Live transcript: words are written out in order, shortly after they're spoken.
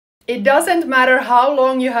It doesn't matter how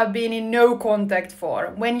long you have been in no contact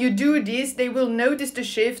for. When you do this, they will notice the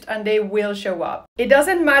shift and they will show up. It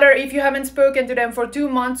doesn't matter if you haven't spoken to them for 2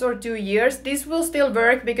 months or 2 years. This will still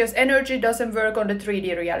work because energy doesn't work on the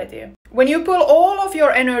 3D reality. When you pull all of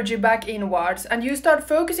your energy back inwards and you start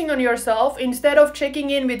focusing on yourself instead of checking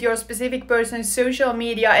in with your specific person's social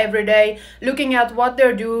media every day, looking at what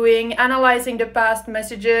they're doing, analyzing the past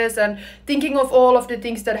messages and thinking of all of the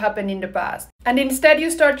things that happened in the past. And instead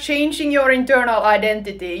you start changing your internal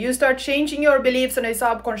identity. You start changing your beliefs on a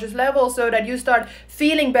subconscious level so that you start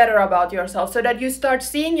feeling better about yourself, so that you start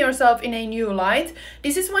seeing yourself in a new light.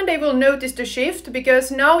 This is when they will notice the shift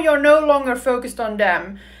because now you're no longer focused on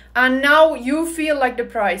them. And now you feel like the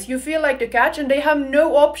prize, you feel like the catch, and they have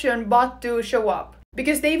no option but to show up.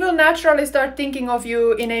 Because they will naturally start thinking of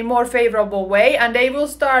you in a more favorable way and they will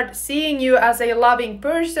start seeing you as a loving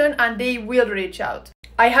person and they will reach out.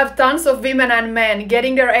 I have tons of women and men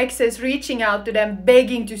getting their exes reaching out to them,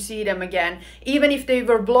 begging to see them again. Even if they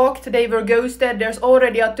were blocked, they were ghosted, there's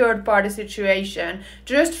already a third-party situation.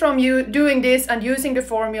 Just from you doing this and using the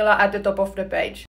formula at the top of the page.